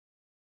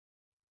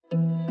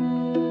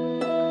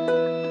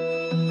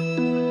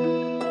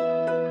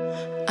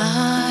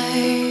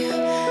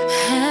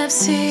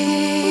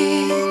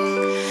seen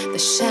the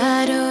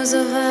shadows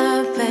of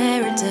a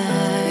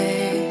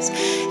paradise,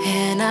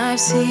 and I've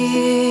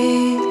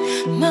seen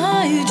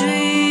my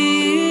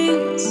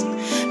dreams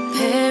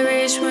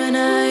perish when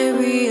I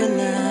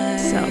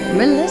realize. So,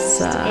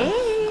 Melissa,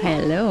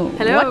 hello.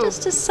 Hello. What is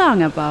the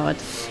song about?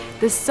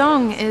 This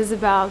song is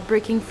about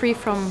breaking free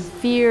from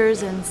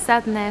fears and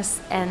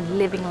sadness and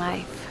living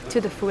life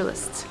to the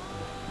fullest.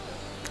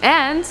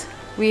 And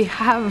we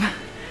have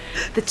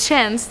the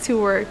chance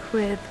to work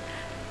with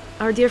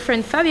our dear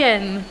friend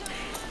Fabienne.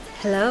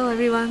 Hello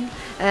everyone,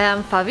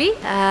 I'm Fabi.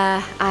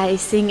 I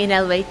sing in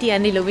Helveti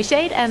and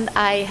Illuminate, and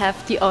I have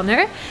the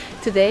honor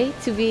today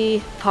to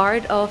be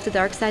part of the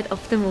Dark Side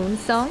of the Moon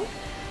song.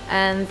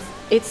 And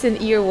it's an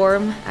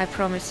earworm, I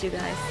promise you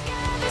guys.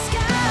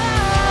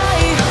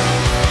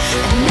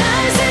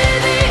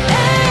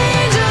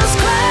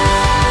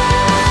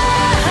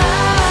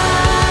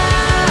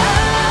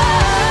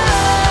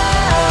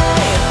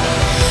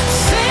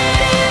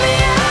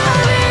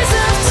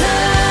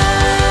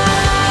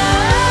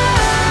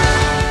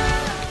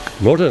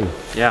 Morten.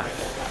 Yeah,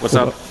 what's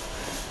up?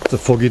 It's a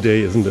foggy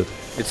day, isn't it?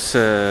 It's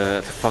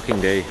a fucking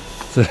day.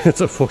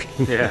 It's a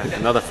fucking... Yeah,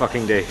 another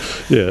fucking day.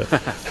 Yeah.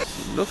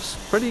 Looks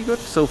pretty good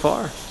so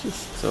far.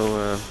 So,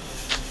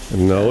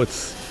 And now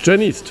it's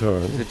Jenny's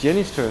turn. it's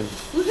Jenny's turn.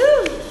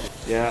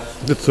 Woohoo! Yeah.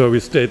 That's where we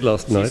stayed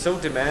last night. She's so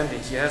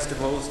demanding. She has the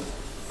most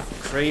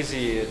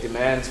crazy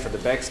demands for the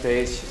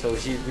backstage. So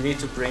we need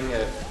to bring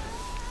a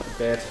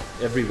bed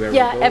everywhere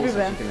Yeah, we go,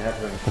 everywhere. so she can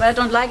have them. But I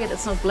don't like it,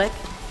 it's not black.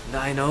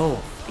 I know.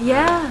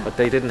 Yeah. But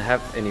they didn't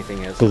have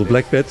anything else. So the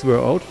black beds were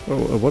out, or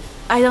what?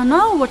 I don't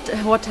know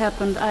what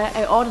happened.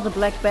 I ordered a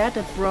black bed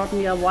that brought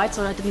me a white,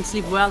 so I didn't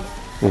sleep well.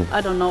 I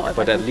don't know. If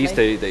But I at can least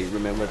play. they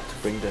remembered to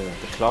bring the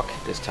clock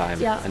this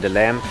time. Yeah. And the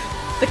lamp.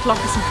 The clock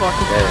is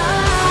important.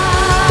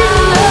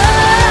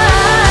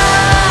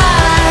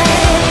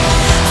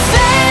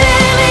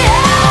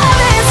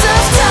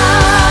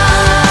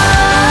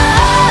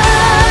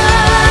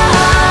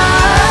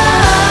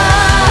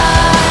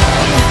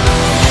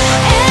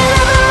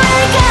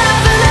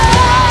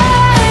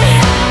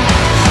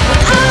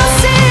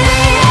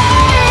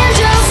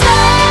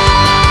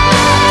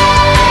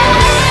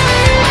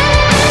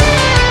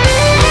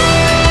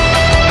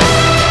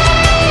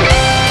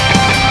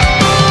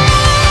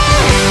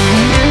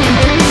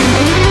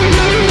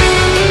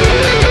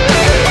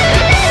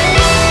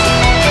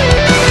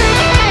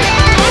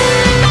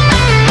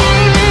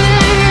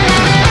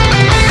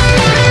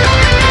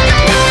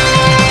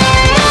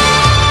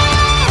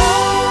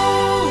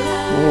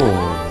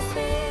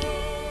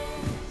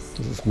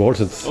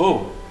 Morten's.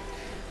 Oh,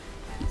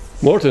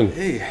 Morten,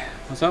 hey,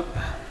 what's up?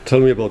 tell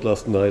me about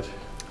last night.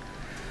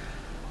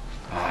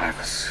 Oh, it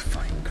was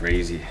fucking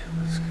crazy.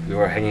 We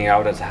were hanging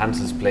out at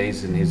Hans's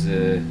place in his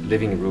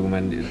living room,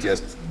 and it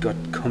just got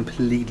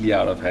completely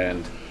out of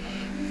hand.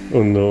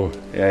 Oh no.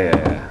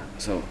 Yeah.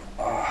 So,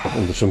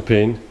 And the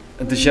champagne.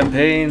 the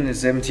champagne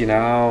is empty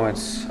now.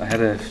 I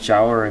had a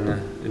shower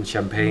in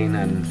champagne,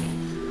 and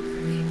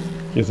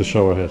Here's the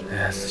shower head.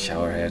 yes, the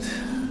shower head.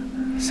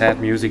 Sad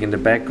music in the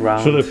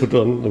background. Should I put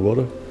on the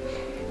water?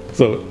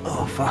 So,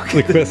 Oh fuck.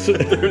 the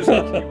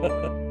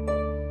question...